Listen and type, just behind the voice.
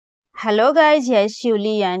Hello guys, here is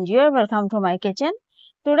Shiuly and you are welcome to my kitchen.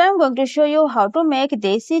 Today I am going to show you how to make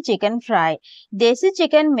Desi chicken fry. Desi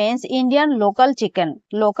chicken means Indian local chicken,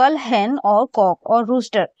 local hen or cock or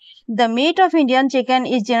rooster. The meat of Indian chicken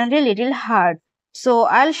is generally little hard. So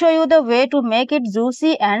I'll show you the way to make it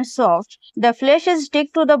juicy and soft. The flesh is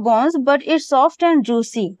stick to the bones but it's soft and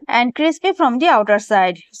juicy and crispy from the outer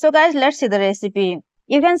side. So guys, let's see the recipe.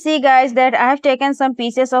 You can see guys that I have taken some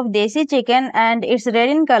pieces of Desi chicken and it's red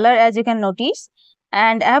in color as you can notice,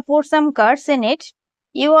 and I have put some cuts in it.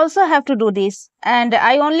 You also have to do this, and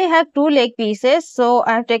I only have 2 leg pieces, so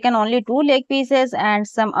I have taken only 2 leg pieces and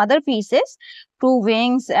some other pieces, 2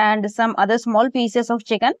 wings and some other small pieces of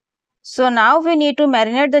chicken. So now we need to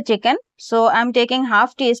marinate the chicken. So I am taking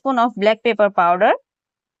half teaspoon of black pepper powder,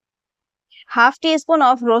 half teaspoon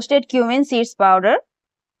of roasted cumin seeds powder,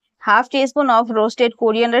 half teaspoon of roasted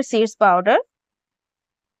coriander seeds powder,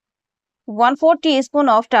 1/4 teaspoon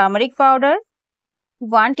of turmeric powder,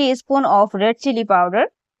 1 teaspoon of red chili powder,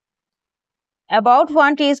 about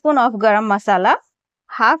 1 teaspoon of garam masala,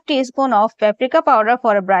 half teaspoon of paprika powder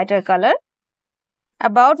for a brighter color,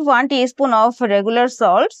 about 1 teaspoon of regular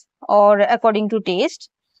salt or according to taste,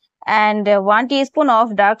 and 1 teaspoon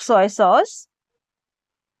of dark soy sauce,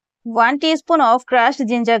 1 teaspoon of crushed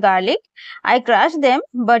ginger garlic. I crushed them,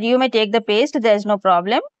 but you may take the paste, there is no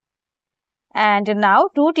problem. And now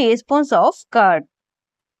 2 teaspoons of curd.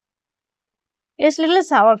 It's little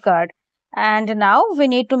sour curd. And now we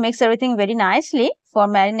need to mix everything very nicely for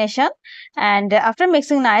marination. And after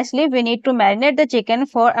mixing nicely, we need to marinate the chicken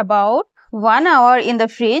for about 1 hour in the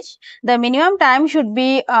fridge. The minimum time should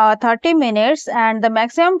be 30 minutes and the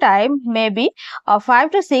maximum time may be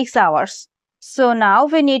 5 to 6 hours. So now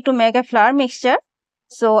we need to make a flour mixture.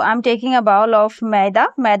 So I'm taking a bowl of maida.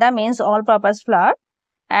 Maida means all-purpose flour.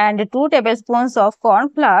 And 2 tablespoons of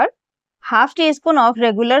corn flour, half teaspoon of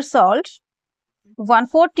regular salt,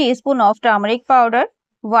 1/4 teaspoon of turmeric powder,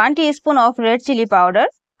 1 teaspoon of red chili powder,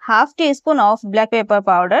 half teaspoon of black pepper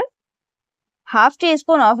powder, half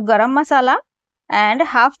teaspoon of garam masala, and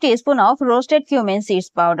half teaspoon of roasted cumin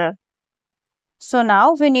seeds powder. So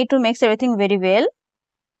now we need to mix everything very well,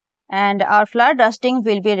 and our flour dusting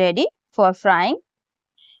will be ready for frying.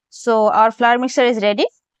 So our flour mixture is ready.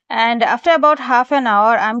 And after about half an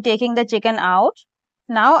hour, I'm taking the chicken out.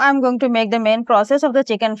 Now I'm going to make the main process of the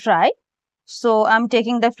chicken fry. So I'm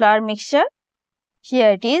taking the flour mixture.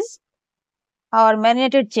 Here it is, our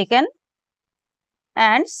marinated chicken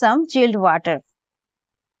and some chilled water.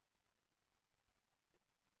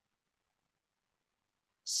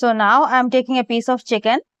 So now I'm taking a piece of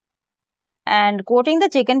chicken and coating the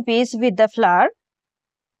chicken piece with the flour.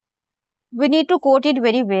 We need to coat it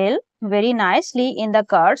very well, very nicely in the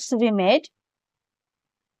curds we made,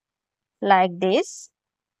 like this.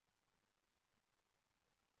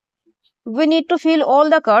 We need to fill all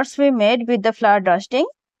the curds we made with the flour dusting,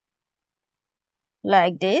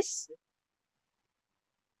 like this.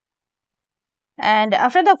 And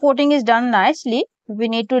after the coating is done nicely, we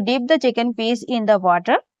need to dip the chicken piece in the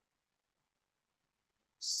water.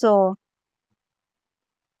 So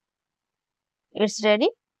it's ready.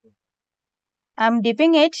 I'm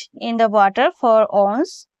dipping it in the water for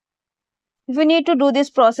once. We need to do this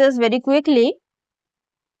process very quickly.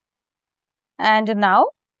 And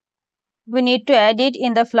now we need to add it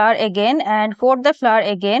in the flour again and coat the flour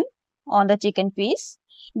again on the chicken piece.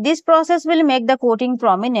 This process will make the coating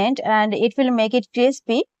prominent and it will make it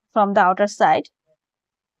crispy from the outer side.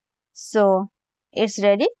 So it's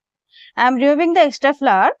ready. I'm removing the extra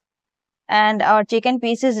flour and our chicken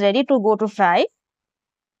piece is ready to go to fry.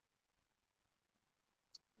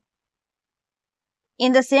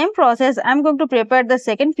 In the same process, I'm going to prepare the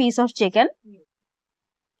second piece of chicken.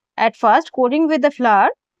 At first, coating with the flour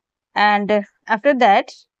and after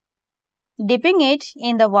that, dipping it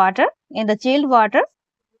in the water, in the chilled water.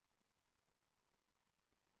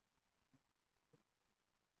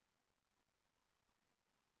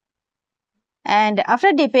 And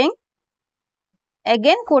after dipping,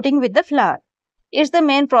 again coating with the flour. It's the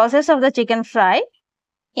main process of the chicken fry.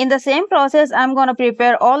 In the same process, I'm going to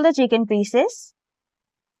prepare all the chicken pieces.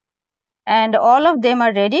 And all of them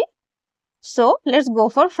are ready. So let's go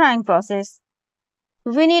for frying process.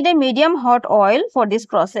 We need a medium hot oil for this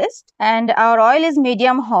process and our oil is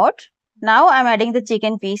medium hot. Now I'm adding the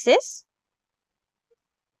chicken pieces.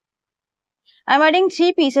 I'm adding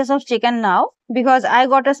 3 pieces of chicken now because I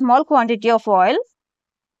got a small quantity of oil.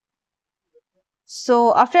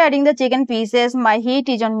 So after adding the chicken pieces, my heat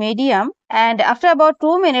is on medium and after about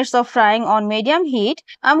 2 minutes of frying on medium heat,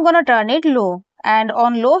 I'm gonna turn it low. And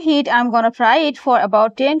on low heat, I'm going to fry it for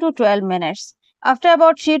about 10 to 12 minutes. After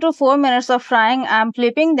about 3 to 4 minutes of frying, I'm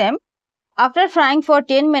flipping them After frying for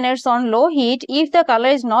 10 minutes on low heat, if the color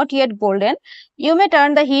is not yet golden, you may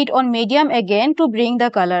turn the heat on medium again to bring the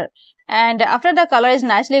color. And after the color is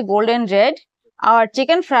nicely golden red, our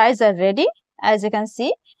chicken fries are ready, as you can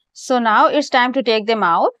see. So now it's time to take them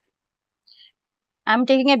out. I'm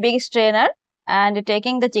taking a big strainer and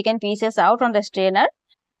taking the chicken pieces out on the strainer.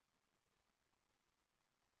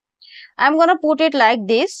 I'm going to put it like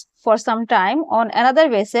this for some time on another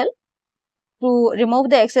vessel to remove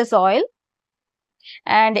the excess oil.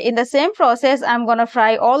 And in the same process, I'm going to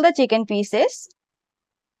fry all the chicken pieces.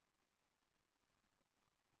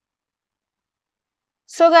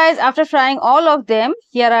 So guys, after frying all of them,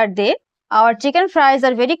 here are they. Our chicken fries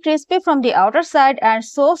are very crispy from the outer side and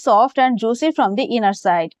so soft and juicy from the inner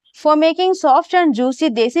side. For making soft and juicy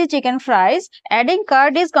desi chicken fries, adding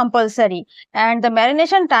curd is compulsory and the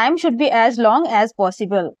marination time should be as long as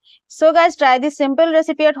possible. So guys, try this simple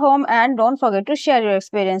recipe at home and don't forget to share your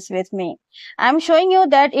experience with me. I am showing you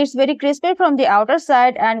that it's very crispy from the outer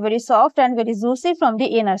side and very soft and very juicy from the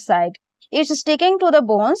inner side. It's sticking to the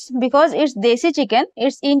bones because it's desi chicken,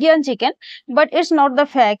 it's Indian chicken, but it's not the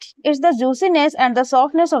fact. It's the juiciness and the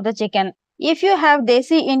softness of the chicken. If you have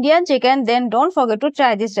desi Indian chicken, then don't forget to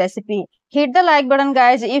try this recipe. Hit the like button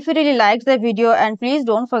guys if you really liked the video and please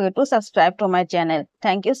don't forget to subscribe to my channel.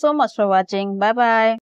 Thank you so much for watching. Bye bye.